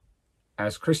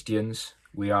as Christians,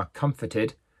 we are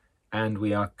comforted and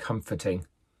we are comforting.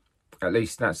 At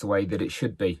least that's the way that it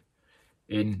should be.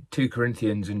 In 2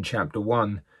 Corinthians in chapter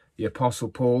 1, the Apostle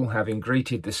Paul, having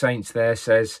greeted the saints there,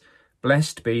 says,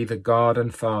 "Blessed be the God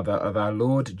and Father of our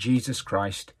Lord Jesus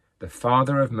Christ, the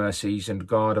Father of mercies and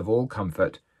God of all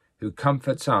comfort, who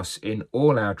comforts us in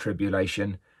all our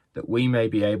tribulation, that we may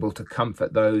be able to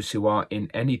comfort those who are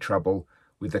in any trouble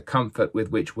with the comfort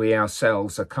with which we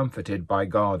ourselves are comforted by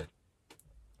God.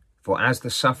 For as the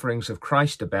sufferings of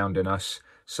Christ abound in us,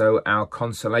 so our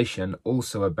consolation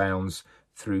also abounds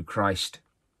through Christ."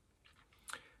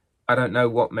 I don't know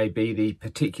what may be the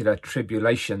particular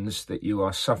tribulations that you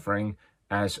are suffering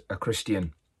as a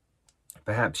Christian.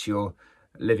 Perhaps you're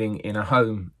living in a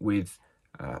home with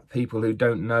people who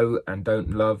don't know and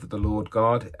don't love the Lord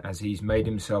God as he's made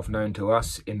himself known to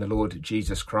us in the Lord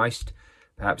Jesus Christ.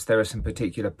 Perhaps there are some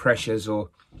particular pressures or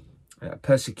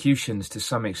persecutions to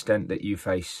some extent that you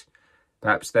face.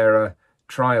 Perhaps there are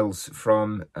trials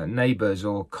from neighbours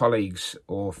or colleagues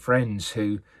or friends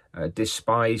who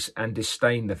despise and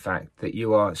disdain the fact that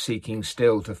you are seeking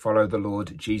still to follow the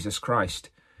Lord Jesus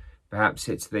Christ. Perhaps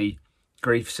it's the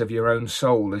griefs of your own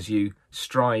soul as you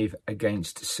strive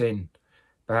against sin.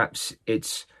 Perhaps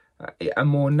it's a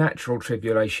more natural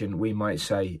tribulation, we might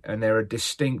say, and there are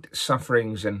distinct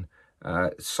sufferings and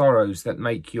sorrows that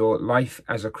make your life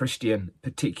as a Christian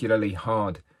particularly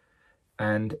hard.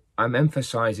 And I'm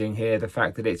emphasizing here the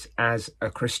fact that it's as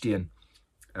a Christian.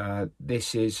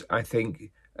 This is, I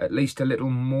think, at least a little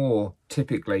more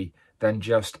typically than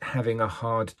just having a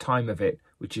hard time of it,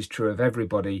 which is true of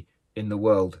everybody in the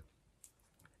world.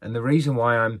 And the reason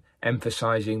why I'm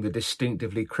emphasizing the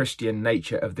distinctively Christian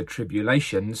nature of the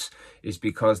tribulations is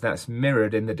because that's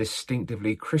mirrored in the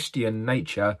distinctively Christian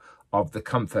nature of the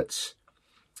comforts.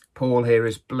 Paul here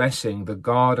is blessing the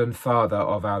God and Father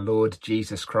of our Lord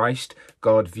Jesus Christ,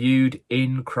 God viewed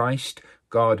in Christ,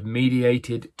 God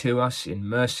mediated to us in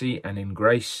mercy and in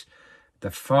grace, the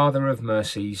Father of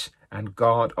mercies and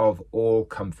God of all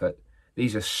comfort.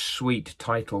 These are sweet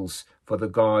titles for the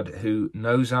God who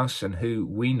knows us and who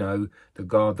we know, the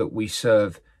God that we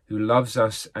serve, who loves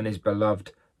us and is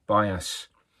beloved by us.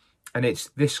 And it's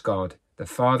this God, the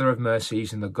Father of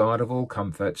mercies and the God of all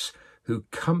comforts, who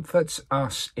comforts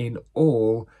us in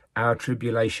all our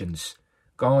tribulations.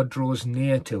 God draws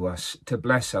near to us to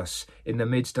bless us in the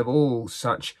midst of all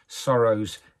such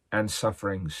sorrows and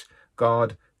sufferings.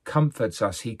 God comforts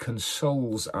us, he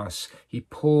consoles us, he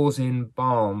pours in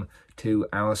balm to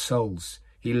our souls.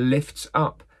 He lifts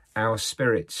up our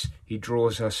spirits, he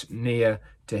draws us near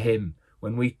to him.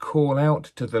 When we call out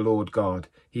to the Lord God,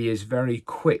 he is very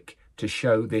quick to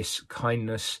show this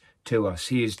kindness to us.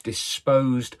 He is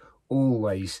disposed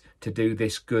always to do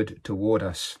this good toward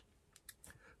us.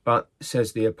 But,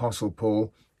 says the Apostle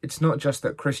Paul, it's not just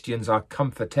that Christians are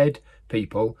comforted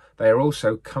people, they are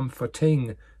also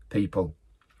comforting people.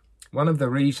 One of the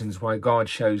reasons why God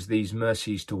shows these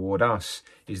mercies toward us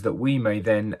is that we may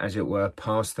then, as it were,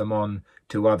 pass them on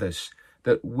to others,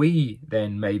 that we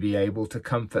then may be able to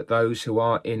comfort those who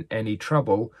are in any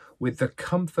trouble with the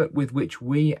comfort with which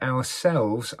we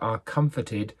ourselves are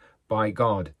comforted by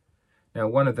God. Now,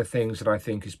 one of the things that I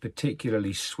think is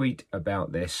particularly sweet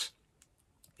about this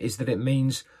is that it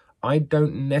means I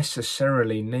don't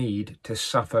necessarily need to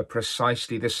suffer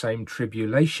precisely the same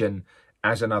tribulation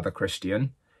as another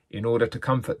Christian in order to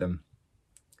comfort them.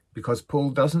 Because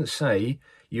Paul doesn't say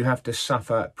you have to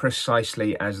suffer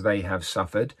precisely as they have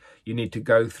suffered. You need to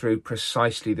go through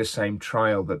precisely the same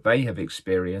trial that they have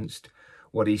experienced.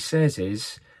 What he says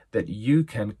is that you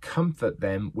can comfort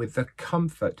them with the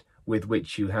comfort with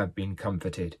which you have been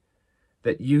comforted.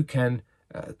 That you can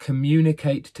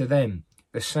communicate to them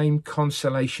the same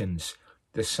consolations,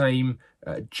 the same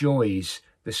joys,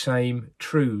 the same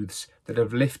truths that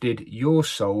have lifted your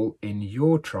soul in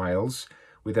your trials,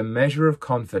 with a measure of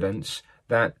confidence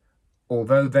that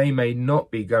although they may not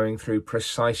be going through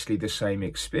precisely the same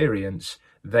experience,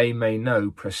 they may know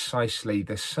precisely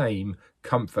the same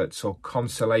comforts or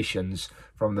consolations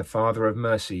from the Father of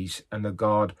mercies and the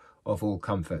God of all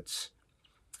comforts.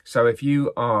 So if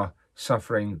you are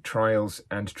suffering trials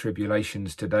and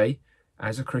tribulations today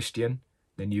as a Christian,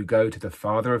 then you go to the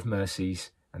Father of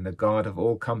mercies and the God of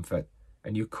all comfort,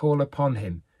 and you call upon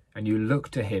him, and you look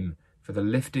to him for the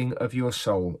lifting of your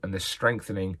soul and the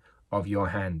strengthening of your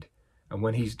hand. And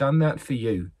when he's done that for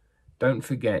you, don't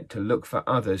forget to look for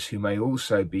others who may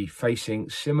also be facing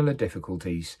similar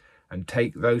difficulties, and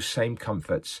take those same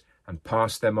comforts and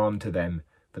pass them on to them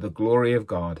for the glory of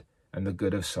God and the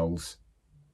good of souls.